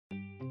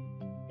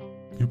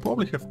You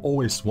probably have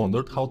always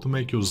wondered how to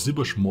make your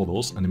Zbrush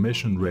models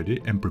animation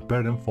ready and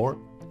prepare them for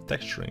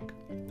texturing.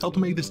 How to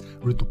make this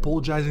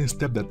retopologizing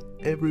step that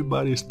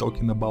everybody is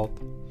talking about.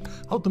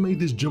 How to make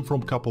this jump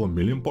from a couple of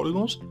million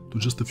polygons to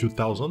just a few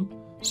thousand,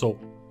 so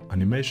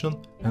animation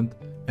and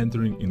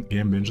entering in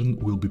game engine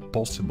will be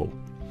possible.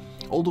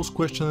 All those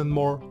questions and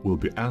more will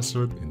be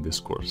answered in this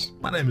course.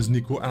 My name is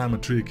Nico and I'm a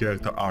 3D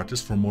character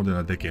artist for more than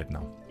a decade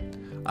now.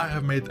 I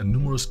have made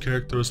numerous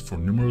characters for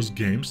numerous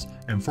games,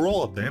 and for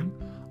all of them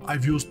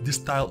I've used this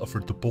style of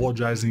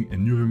retopologizing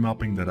and UV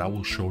mapping that I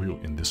will show you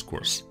in this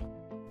course.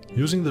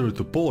 Using the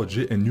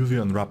retopology and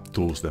UV unwrap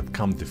tools that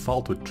come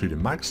default with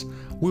 3D Max,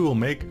 we will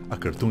make a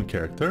cartoon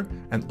character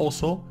and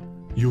also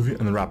UV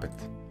unwrap it,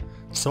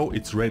 so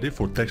it's ready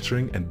for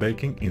texturing and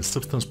baking in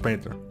Substance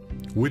Painter,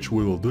 which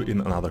we will do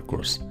in another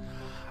course.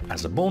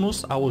 As a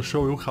bonus, I will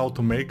show you how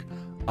to make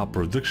a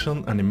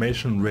production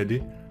animation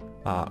ready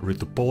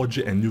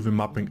retopology and UV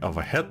mapping of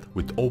a head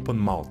with open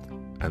mouth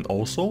and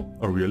also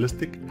a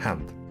realistic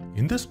hand.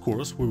 In this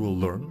course we will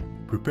learn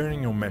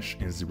preparing your mesh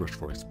in Zbrush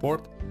for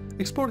export,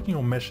 exporting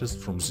your meshes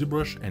from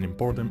Zbrush and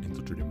import them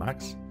into 3D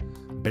Max,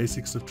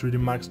 basics of 3D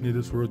Max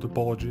needed for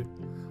retopology,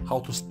 how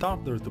to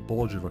start the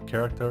retopology of a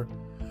character,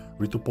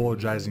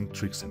 retopologizing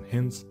tricks and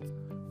hints,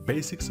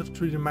 basics of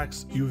 3D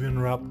Max UV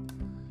unwrap,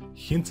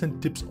 hints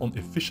and tips on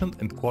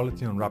efficient and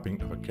quality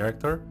unwrapping of a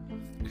character,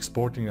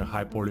 exporting a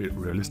high poly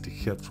realistic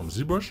head from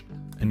Zbrush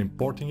and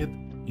importing it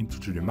into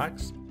 3D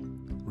Max,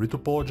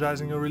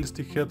 retopologizing a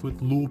realistic head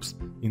with loops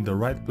in the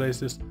right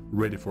places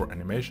ready for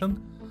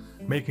animation,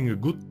 making a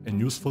good and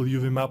useful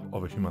UV map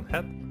of a human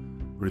head,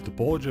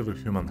 retopology of a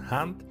human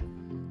hand,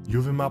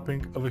 UV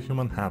mapping of a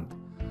human hand,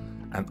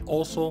 and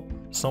also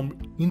some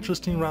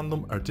interesting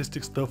random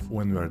artistic stuff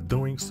when we are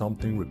doing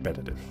something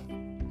repetitive.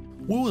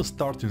 We will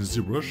start in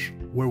Zbrush,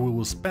 where we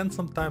will spend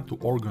some time to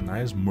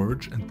organize,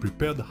 merge and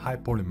prepare the high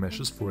poly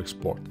meshes for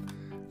export.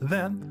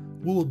 Then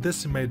we will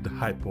decimate the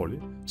high poly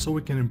so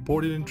we can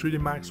import it in 3D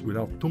Max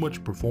without too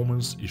much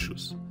performance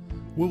issues.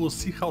 We will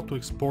see how to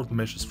export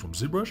meshes from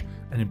Zbrush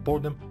and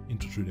import them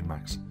into 3D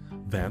Max.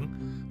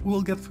 Then we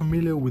will get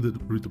familiar with the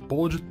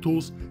retopology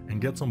tools and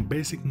get some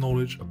basic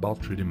knowledge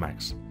about 3D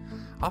Max.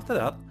 After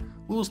that,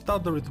 we will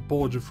start the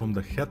retopology from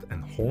the head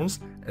and horns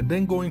and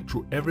then going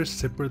through every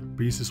separate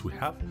pieces we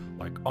have,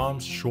 like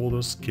arms,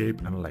 shoulders,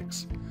 cape and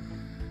legs.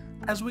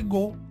 As we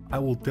go, I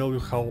will tell you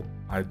how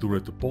I do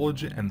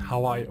retopology and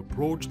how I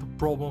approach the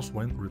problems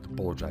when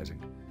retopologizing.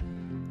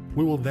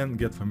 We will then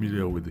get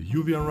familiar with the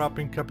UV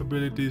unwrapping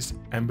capabilities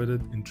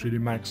embedded in 3D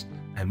Max,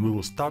 and we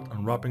will start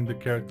unwrapping the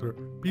character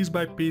piece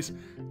by piece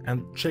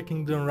and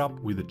checking the unwrap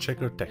with the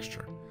checker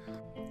texture.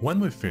 When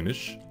we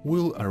finish,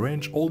 we'll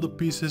arrange all the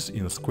pieces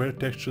in a square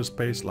texture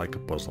space like a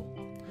puzzle.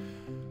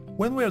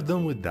 When we are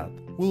done with that,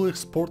 we'll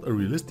export a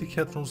realistic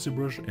head from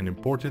Zbrush and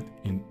import it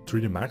in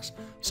 3D Max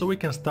so we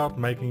can start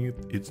making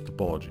it its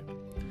topology.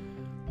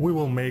 We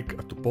will make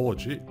a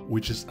topology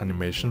which is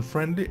animation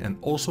friendly and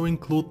also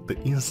include the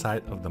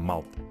inside of the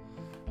mouth.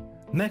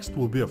 Next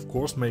will be of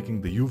course making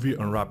the UV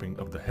unwrapping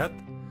of the head,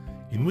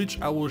 in which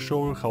I will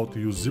show you how to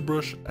use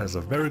Zbrush as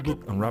a very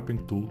good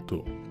unwrapping tool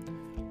too.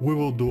 We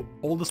will do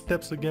all the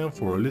steps again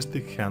for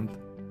realistic hand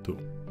too.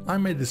 I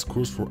made this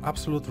course for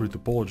absolute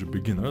retopology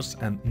beginners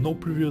and no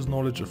previous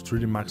knowledge of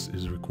 3D Max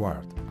is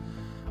required.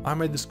 I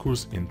made this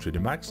course in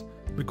 3D Max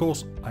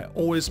because I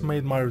always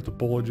made my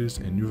retopologies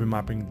and UV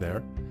mapping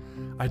there.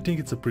 I think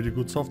it's a pretty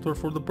good software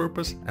for the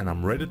purpose and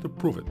I'm ready to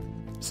prove it.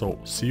 So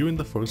see you in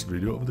the first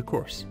video of the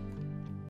course.